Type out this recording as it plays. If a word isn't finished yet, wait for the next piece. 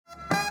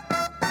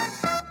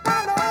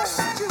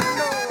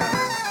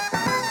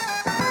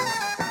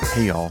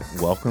Hey y'all,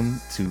 welcome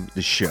to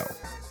the show.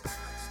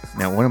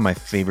 Now, one of my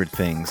favorite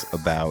things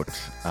about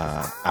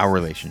our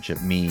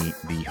relationship, me,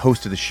 the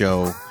host of the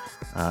show,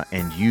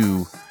 and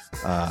you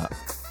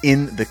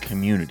in the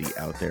community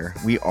out there,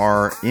 we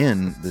are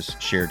in this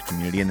shared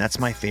community, and that's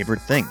my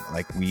favorite thing.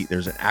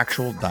 There's an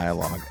actual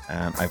dialogue,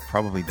 and I've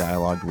probably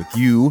dialogued with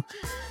you.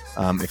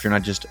 If you're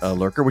not just a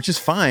lurker, which is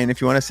fine if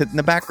you want to sit in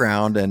the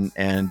background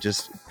and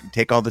just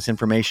take all this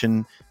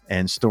information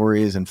and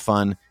stories and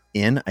fun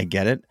in, I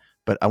get it.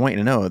 But I want you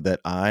to know that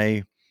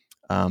I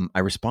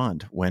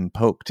respond when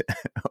poked.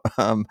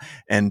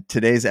 And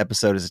today's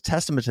episode is a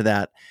testament to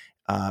that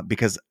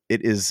because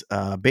it is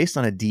based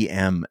on a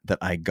DM that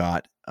I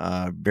got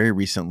very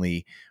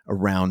recently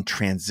around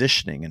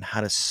transitioning and how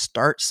to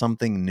start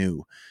something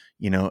new.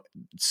 You know,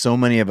 so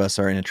many of us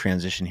are in a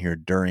transition here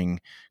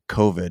during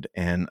COVID,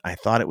 and I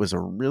thought it was a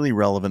really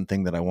relevant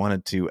thing that I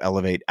wanted to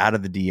elevate out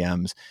of the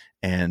DMs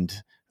and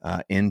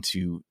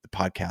into the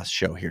podcast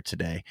show here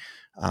today.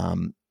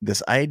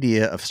 This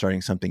idea of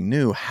starting something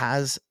new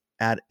has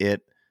at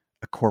it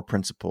a core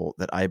principle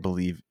that I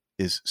believe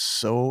is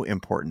so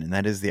important, and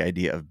that is the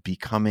idea of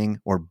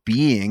becoming or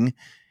being,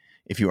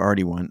 if you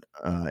already want,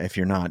 if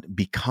you're not,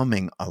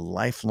 becoming a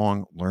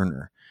lifelong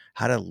learner,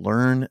 how to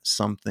learn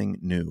something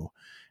new.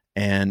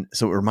 And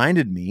so it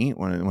reminded me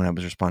when I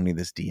was responding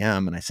to this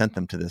DM and I sent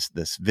them to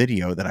this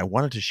video that I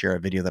wanted to share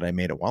a video that I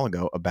made a while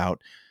ago about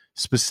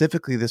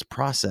specifically this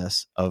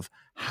process of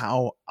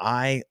how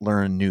I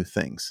learn new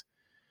things.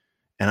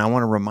 And I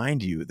want to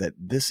remind you that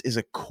this is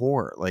a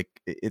core,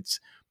 it's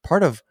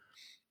part of,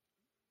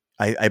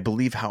 I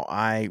believe, how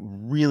I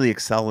really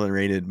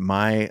accelerated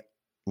my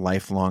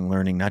lifelong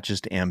learning, not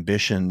just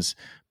ambitions,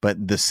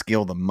 but the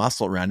skill, the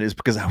muscle around it, is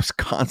because I was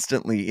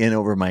constantly in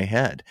over my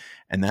head.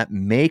 And that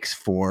makes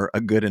for a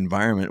good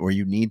environment where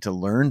you need to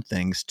learn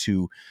things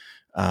to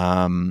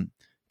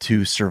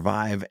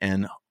survive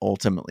and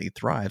ultimately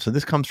thrive. So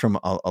this comes from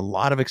a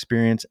lot of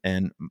experience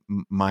and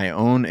my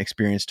own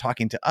experience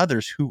talking to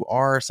others who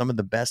are some of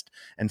the best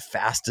and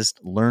fastest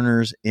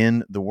learners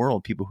in the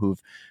world, people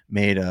who've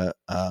made a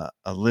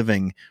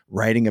living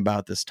writing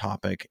about this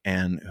topic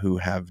and who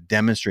have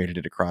demonstrated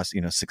it across,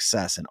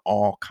 success in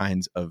all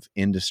kinds of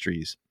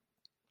industries.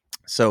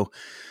 So,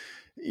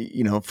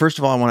 first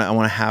of all, what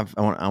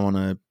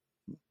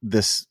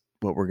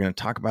we're going to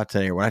talk about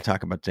today, or what I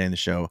talk about today in the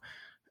show,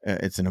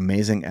 it's an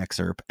amazing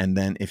excerpt. And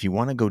then if you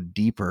want to go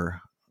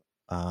deeper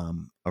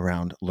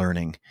around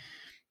learning,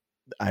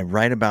 I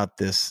write about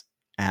this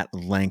at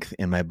length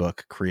in my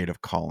book,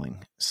 Creative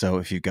Calling. So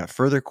if you've got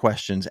further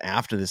questions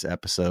after this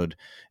episode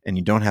and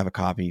you don't have a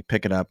copy,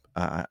 pick it up.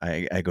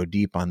 I go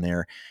deep on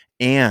there.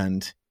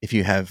 And if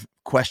you have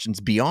questions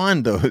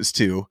beyond those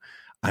two,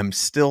 I'm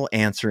still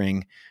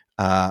answering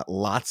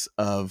lots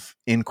of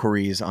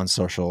inquiries on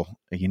social.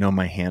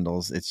 My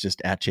handles. It's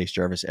just at Chase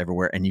Jarvis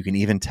everywhere. And you can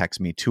even text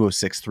me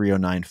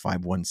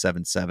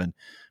 206-309-5177.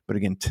 But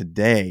again,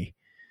 today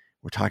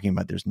we're talking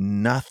about there's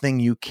nothing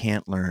you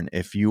can't learn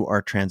if you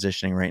are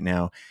transitioning right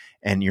now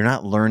and you're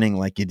not learning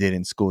like you did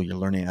in school. You're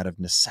learning out of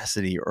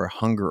necessity or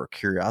hunger or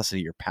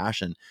curiosity or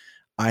passion.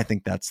 I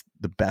think that's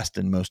the best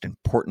and most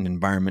important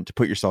environment to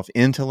put yourself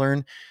in to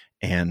learn.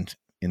 And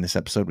in this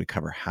episode, we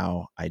cover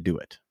how I do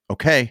it.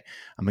 Okay,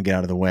 I'm going to get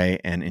out of the way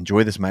and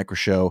enjoy this micro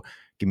show.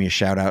 Give me a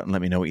shout out and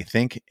let me know what you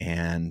think.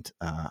 And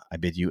I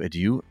bid you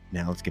adieu.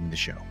 Now let's get into the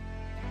show.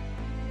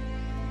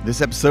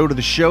 This episode of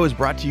the show is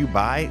brought to you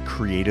by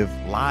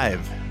CreativeLive.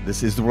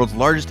 This is the world's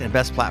largest and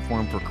best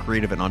platform for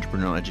creative and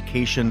entrepreneurial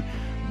education.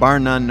 Bar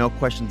none, no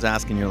questions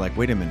asked. And you're like,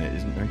 wait a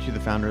minute, aren't you the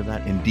founder of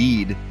that?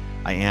 Indeed,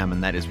 I am.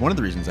 And that is one of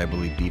the reasons I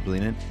believe deeply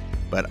in it.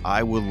 But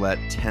I will let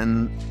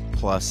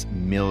 10+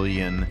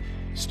 million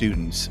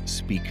students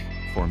speak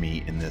for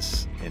me in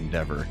this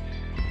endeavor.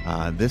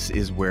 This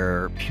is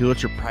where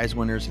Pulitzer Prize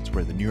winners, it's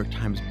where the New York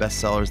Times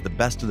bestsellers, the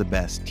best of the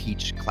best,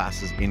 teach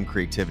classes in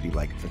creativity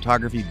like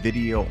photography,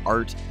 video,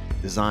 art,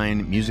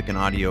 design, music and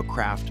audio,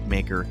 craft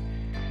maker,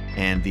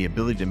 and the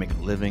ability to make a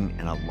living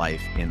and a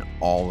life in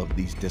all of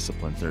these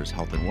disciplines. There's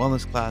health and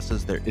wellness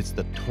classes. It's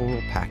the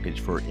total package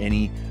for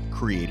any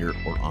creator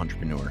or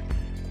entrepreneur.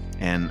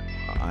 And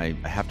I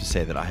have to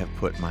say that I have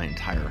put my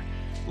entire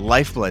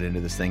lifeblood into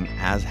this thing,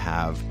 as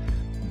have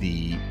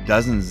the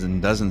dozens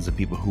and dozens of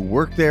people who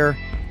work there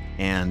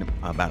and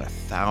about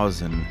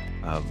 1,000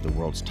 of the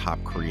world's top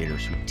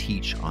creators who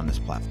teach on this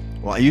platform.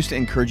 Well, I used to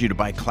encourage you to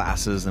buy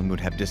classes and would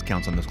have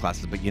discounts on those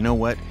classes, but you know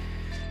what?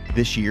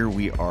 This year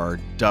we are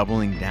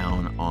doubling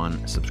down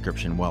on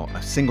subscription. Well,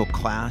 a single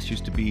class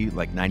used to be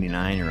like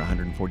 $99 or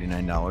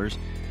 $149,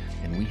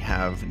 and we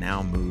have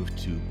now moved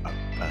to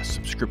a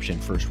subscription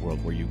first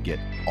world where you get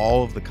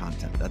all of the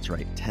content. That's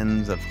right,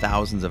 tens of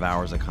thousands of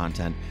hours of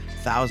content,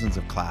 thousands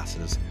of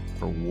classes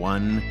for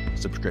one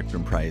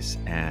subscription price,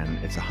 and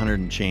it's $100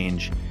 and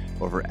change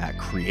over at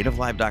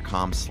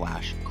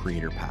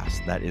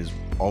creativelive.com/creatorpass. That is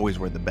always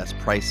where the best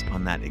price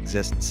on that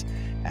exists,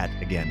 at,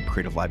 again,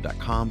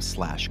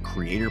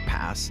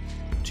 creativelive.com/creatorpass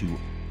to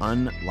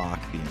unlock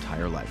the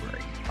entire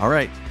library. All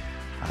right,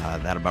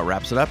 that about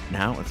wraps it up.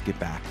 Now let's get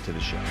back to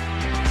the show.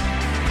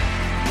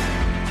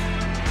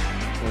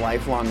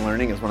 lifelong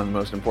learning is one of the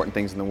most important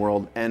things in the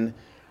world, and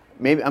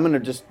maybe I'm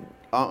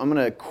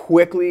gonna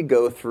quickly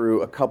go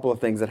through a couple of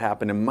things that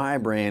happen in my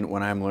brain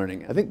when I'm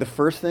learning. I think the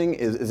first thing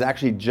is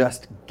actually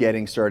just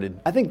getting started.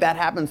 I think that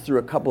happens through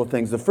a couple of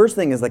things. The first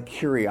thing is like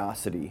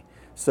curiosity.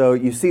 So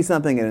you see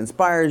something that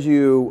inspires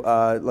you.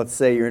 Let's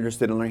say you're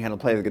interested in learning how to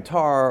play the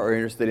guitar, or you're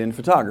interested in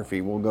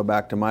photography. We'll go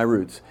back to my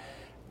roots.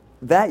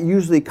 That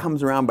usually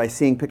comes around by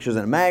seeing pictures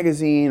in a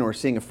magazine or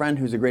seeing a friend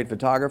who's a great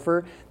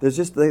photographer. There's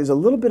a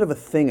little bit of a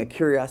thing, a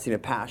curiosity and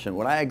a passion.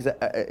 What I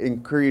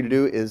encourage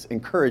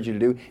you to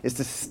do is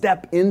to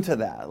step into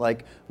that,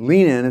 like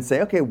lean in and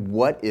say, okay,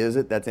 what is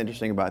it that's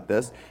interesting about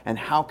this, and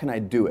how can I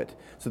do it?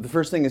 So the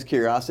first thing is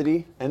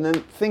curiosity, and then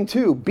thing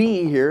two,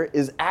 B here,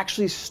 is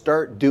actually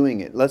start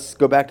doing it. Let's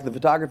go back to the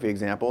photography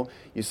example.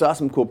 You saw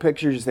some cool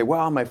pictures, you say,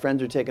 wow, my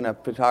friends are taking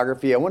up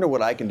photography, I wonder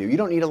what I can do. You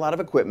don't need a lot of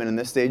equipment in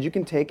this stage. You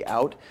can take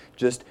out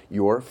just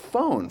your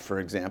phone, for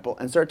example,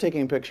 and start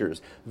taking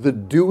pictures. The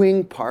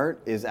doing part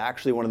is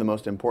actually one of the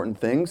most important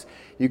things.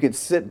 You could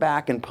sit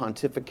back and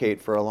pontificate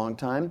for a long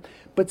time,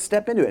 but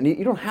step into it. And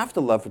you don't have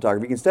to love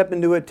photography. You can step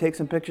into it, take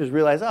some pictures,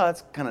 realize, oh,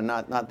 that's kind of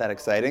not that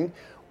exciting.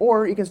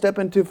 Or you can step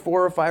into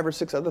 4 or 5 or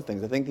 6 other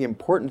things. I think the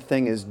important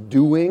thing is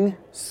doing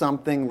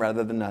something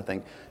rather than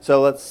nothing.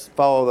 So let's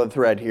follow the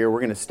thread here. We're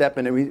going to step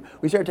in, and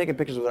we started taking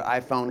pictures with our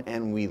iPhone,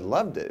 and we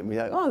loved it. And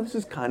we're like, oh, this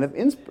is kind of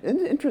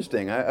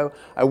interesting.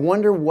 I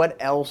wonder what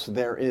else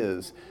there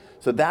is.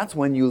 So that's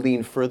when you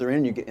lean further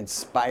in, you get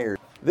inspired.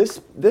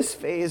 This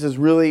phase is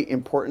really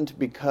important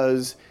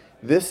because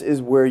this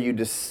is where you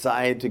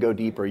decide to go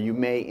deeper. You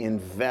may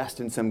invest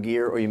in some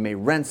gear, or you may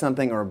rent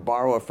something or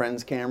borrow a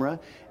friend's camera,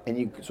 and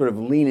you sort of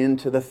lean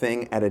into the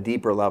thing at a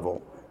deeper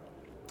level.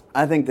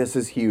 I think this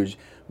is huge.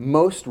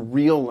 Most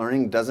real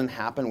learning doesn't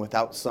happen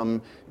without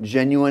some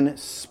genuine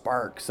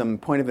spark, some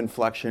point of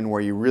inflection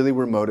where you really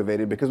were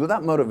motivated, because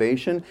without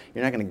motivation,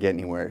 you're not going to get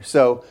anywhere.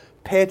 So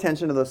pay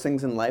attention to those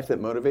things in life that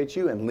motivate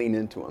you and lean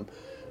into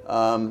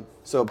them.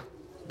 So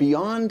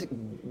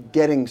beyond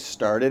getting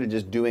started and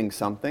just doing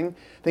something,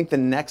 I think the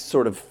next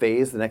sort of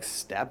phase, the next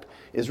step,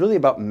 is really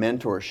about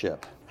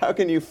mentorship. How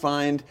can you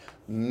find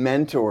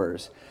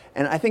mentors?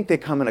 And I think they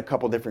come in a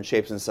couple different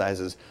shapes and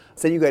sizes.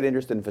 Say you got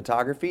interested in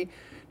photography,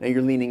 now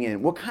you're leaning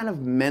in. What kind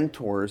of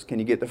mentors can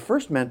you get? The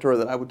first mentor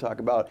that I would talk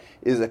about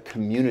is a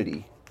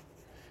community.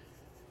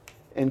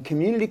 And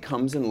community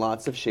comes in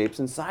lots of shapes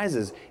and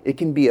sizes. It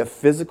can be a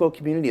physical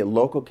community, a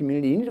local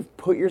community. You need to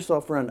put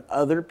yourself around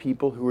other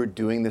people who are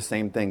doing the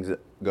same things.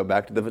 Go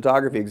back to the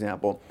photography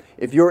example.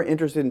 If you're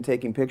interested in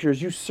taking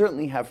pictures, you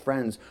certainly have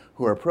friends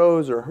who are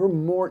pros or who are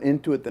more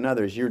into it than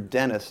others. Your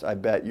dentist, I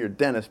bet, your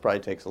dentist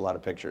probably takes a lot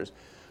of pictures.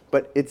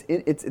 But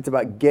it's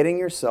about getting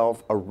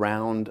yourself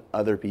around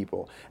other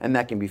people. And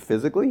that can be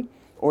physically,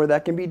 or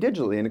that can be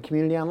digitally in a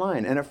community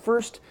online. And at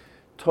first,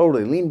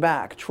 totally lean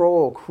back,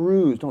 troll,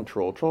 cruise. Don't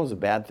troll. Troll is a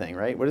bad thing,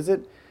 right? What is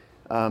it?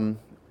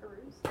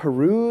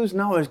 Peruse?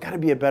 No, there's got to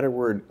be a better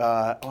word.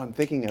 I'm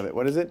thinking of it.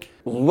 What is it?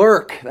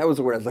 Lurk. That was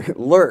the word. I was like,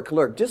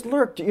 lurk. Just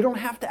lurk. You don't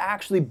have to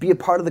actually be a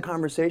part of the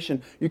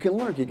conversation. You can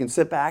lurk. You can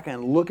sit back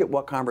and look at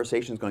what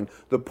conversation is going.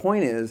 The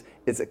point is,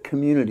 it's a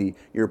community.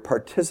 You're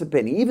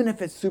participating, even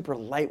if it's super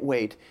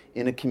lightweight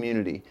in a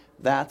community.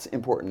 That's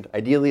important.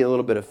 Ideally, a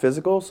little bit of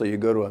physical, so you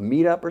go to a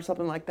meetup or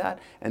something like that,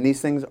 and these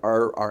things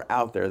are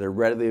out there. They're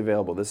readily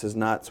available. This is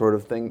not sort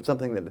of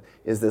something that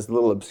is this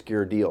little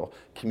obscure deal.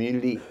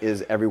 Community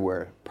is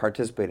everywhere.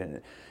 Participate in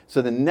it.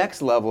 So the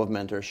next level of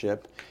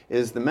mentorship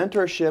is the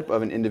mentorship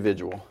of an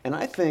individual. And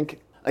I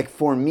think, like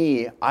for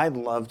me, I'd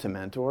love to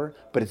mentor,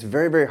 but it's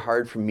very, very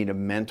hard for me to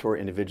mentor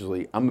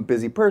individually. I'm a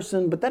busy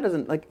person, but that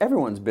doesn't, like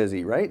everyone's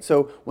busy, right?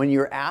 So when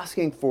you're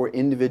asking for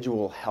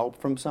individual help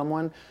from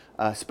someone,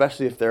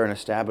 especially if they're an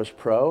established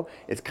pro,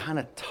 it's kind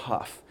of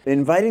tough.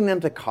 Inviting them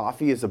to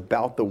coffee is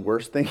about the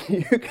worst thing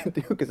you can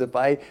do, because if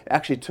I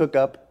actually took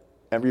up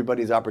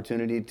everybody's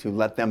opportunity to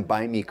let them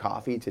buy me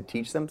coffee to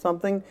teach them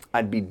something,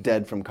 I'd be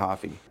dead from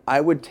coffee.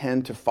 I would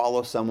tend to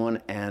follow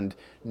someone and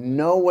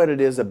know what it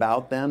is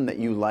about them that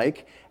you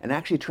like, and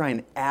actually try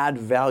and add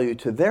value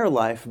to their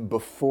life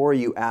before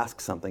you ask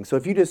something. So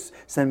if you just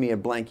send me a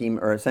blank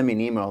email, or send me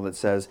an email that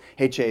says,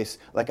 hey Chase,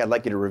 I'd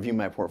like you to review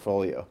my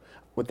portfolio.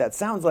 What that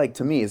sounds like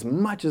to me, as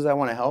much as I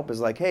want to help, is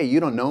like, hey, you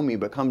don't know me,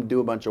 but come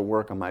do a bunch of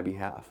work on my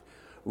behalf.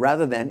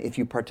 Rather than, if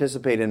you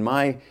participate in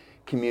my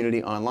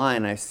community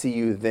online, I see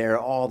you there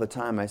all the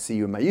time. I see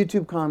you in my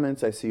YouTube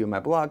comments, I see you in my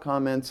blog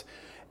comments,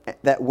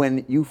 that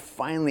when you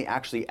finally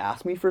actually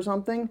ask me for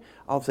something,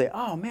 I'll say,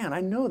 oh man,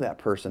 I know that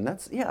person.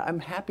 I'm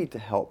happy to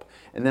help.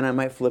 And then I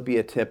might flip you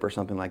a tip or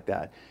something like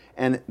that.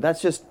 And that's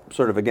just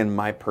sort of, again,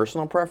 my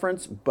personal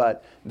preference,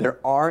 but there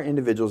are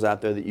individuals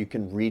out there that you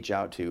can reach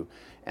out to,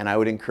 and I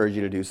would encourage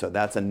you to do so.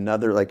 That's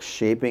another, like,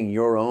 shaping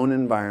your own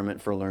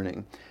environment for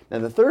learning. Now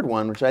the third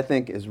one, which I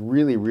think is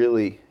really,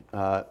 really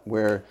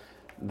where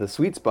the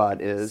sweet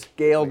spot is,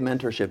 scaled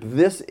mentorship.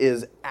 This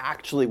is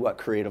actually what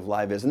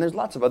CreativeLive is, and there's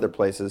lots of other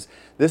places.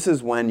 This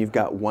is when you've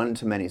got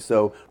one-to-many.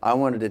 So I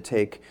wanted to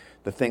take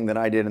the thing that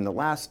I did in the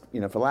last,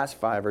 for the last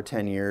 5 or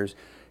 10 years,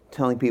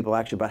 telling people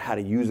actually about how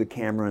to use a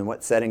camera and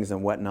what settings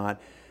and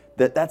whatnot.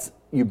 That's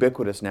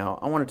ubiquitous now.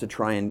 I wanted to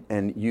try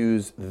and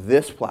use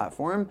this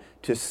platform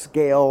to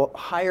scale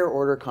higher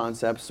order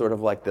concepts, sort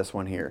of like this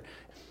one here.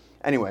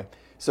 Anyway,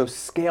 so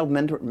scaled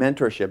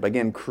mentorship.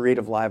 Again,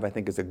 CreativeLive I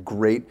think is a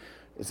great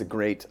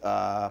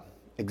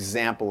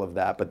example of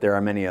that, but there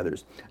are many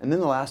others. And then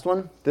the last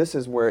one, this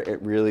is where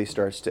it really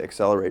starts to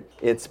accelerate.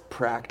 It's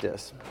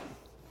practice.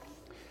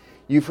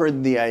 You've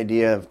heard the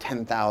idea of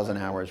 10,000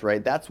 hours,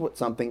 right? That's what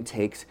something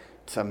takes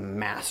to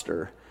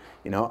master.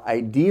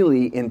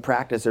 Ideally in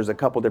practice, there's a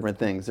couple different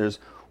things. There's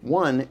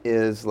one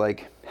is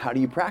like, how do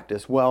you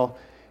practice? Well,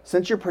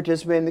 since you're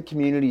participating in the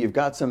community, you've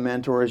got some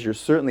mentors, you're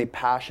certainly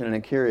passionate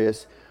and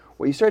curious.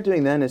 What you start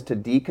doing then is to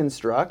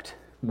deconstruct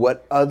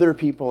what other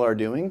people are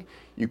doing.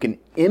 You can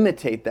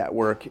imitate that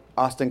work.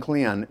 Austin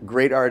Kleon,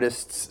 great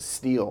artists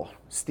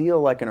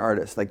steal like an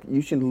artist. Like,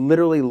 you should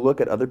literally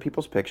look at other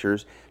people's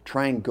pictures,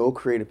 try and go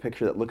create a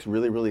picture that looks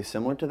really, really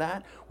similar to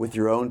that with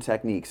your own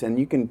techniques. And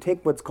you can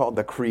take what's called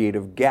the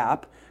creative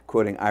gap,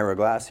 quoting Ira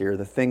Glass here,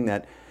 the thing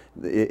that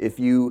if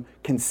you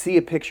can see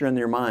a picture in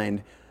your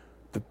mind,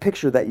 the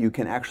picture that you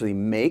can actually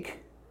make,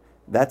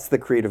 that's the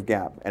creative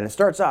gap. And it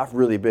starts off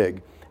really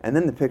big. And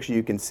then the picture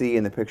you can see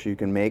and the picture you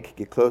can make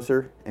get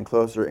closer and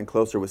closer and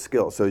closer with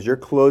skill. So as you're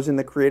closing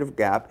the creative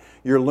gap,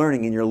 you're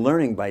learning, and you're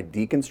learning by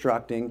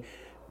deconstructing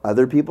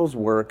other people's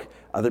work,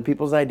 other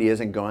people's ideas,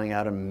 and going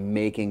out and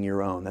making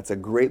your own. That's a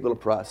great little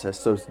process.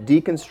 So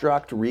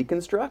deconstruct,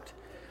 reconstruct.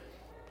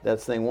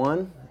 That's thing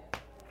one.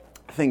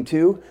 Thing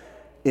two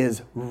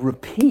is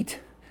repeat.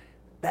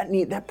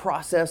 That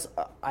process,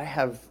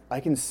 I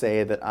can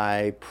say that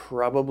I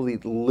probably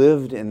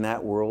lived in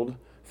that world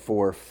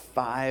for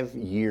 5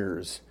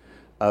 years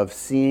of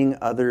seeing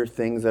other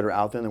things that are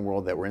out there in the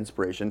world that were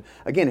inspiration.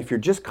 Again, if you're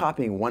just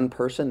copying one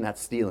person,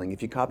 that's stealing.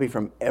 If you copy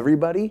from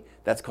everybody,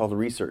 that's called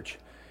research.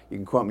 You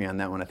can quote me on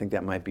that one. I think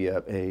that might be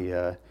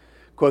a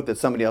quote that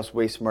somebody else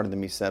way smarter than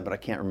me said, but I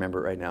can't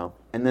remember it right now.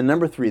 And then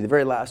number three, the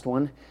very last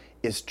one,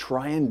 is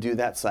try and do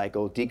that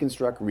cycle,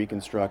 deconstruct,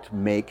 reconstruct,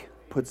 make,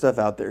 put stuff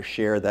out there,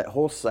 share, that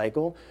whole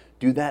cycle.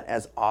 Do that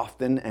as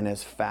often and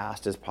as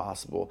fast as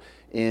possible.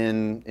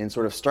 In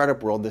sort of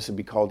startup world, this would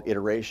be called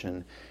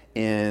iteration.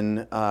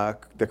 In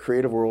the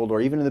creative world, or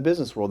even in the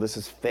business world, this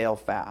is fail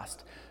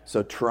fast.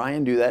 So try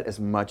and do that as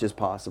much as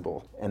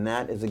possible. And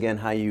that is, again,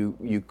 how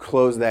you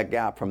close that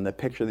gap from the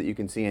picture that you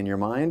can see in your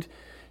mind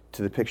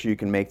to the picture you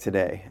can make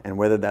today. And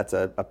whether that's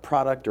a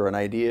product or an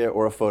idea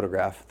or a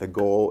photograph, the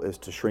goal is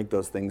to shrink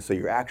those things so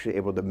you're actually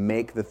able to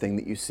make the thing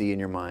that you see in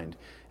your mind.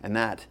 And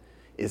that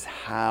is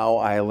how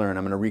I learn.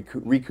 I'm going to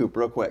recoup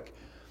real quick.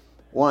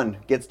 One,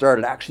 get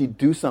started. Actually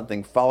do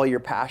something. Follow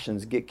your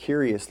passions. Get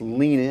curious.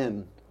 Lean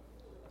in.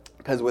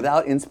 Because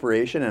without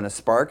inspiration and a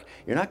spark,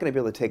 you're not going to be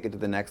able to take it to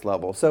the next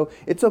level. So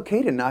it's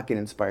okay to not get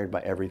inspired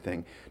by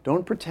everything.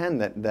 Don't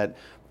pretend that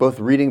both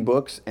reading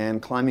books and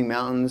climbing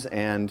mountains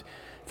and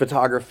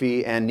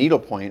photography and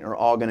needlepoint are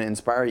all going to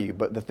inspire you.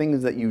 But the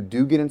things that you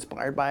do get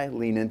inspired by,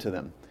 lean into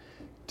them.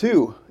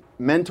 Two,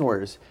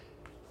 mentors.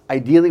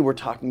 Ideally, we're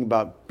talking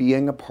about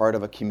being a part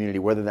of a community,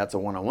 whether that's a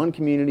one-on-one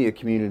community, a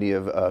community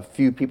of a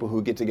few people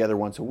who get together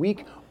once a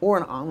week, or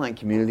an online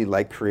community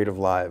like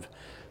CreativeLive.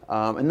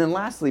 And then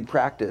lastly,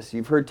 practice.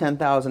 You've heard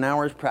 10,000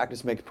 hours,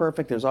 practice makes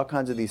perfect. There's all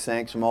kinds of these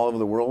sayings from all over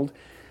the world.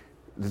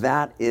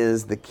 That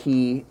is the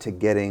key to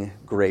getting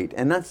great.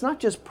 And that's not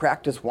just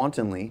practice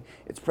wantonly.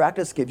 It's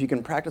practice, if you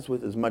can practice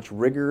with as much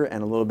rigor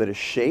and a little bit of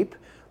shape,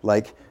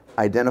 like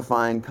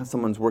identifying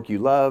someone's work you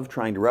love,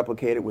 trying to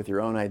replicate it with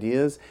your own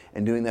ideas,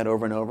 and doing that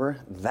over and over,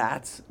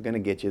 that's going to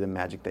get you the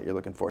magic that you're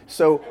looking for.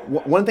 So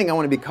one thing I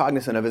want to be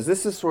cognizant of is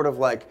this is sort of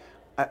like,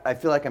 I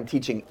feel like I'm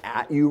teaching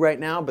at you right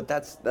now, but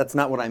that's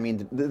not what I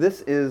mean.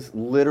 This is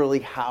literally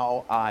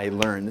how I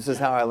learn. This is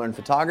how I learned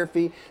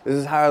photography. This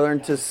is how I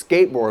learned to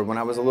skateboard when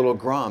I was a little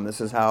grom.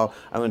 This is how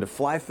I learned to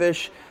fly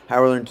fish,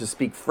 how I learned to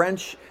speak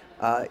French,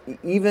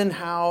 even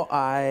how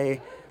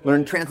I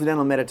learned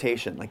transcendental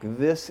meditation. Like,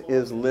 this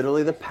is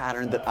literally the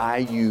pattern that I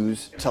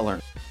use to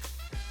learn.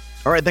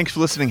 All right, thanks for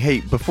listening.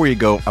 Hey, before you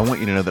go, I want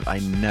you to know that I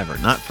never,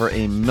 not for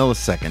a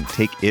millisecond,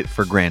 take it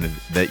for granted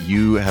that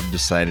you have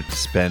decided to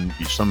spend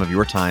some of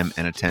your time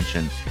and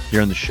attention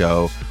here on the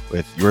show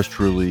with yours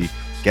truly,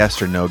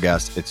 guest or no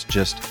guest. It's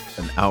just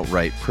an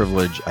outright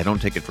privilege. I don't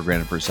take it for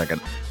granted for a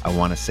second. I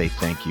want to say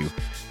thank you.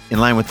 In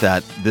line with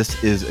that,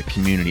 this is a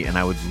community, and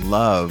I would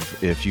love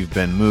if you've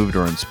been moved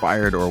or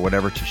inspired or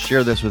whatever to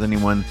share this with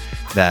anyone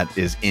that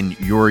is in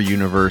your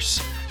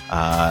universe.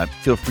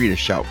 Feel free to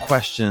shout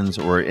questions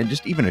and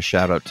just even a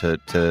shout out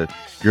to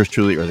yours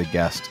truly or the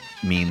guest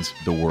means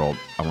the world.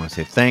 I want to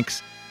say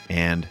thanks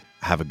and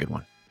have a good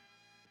one.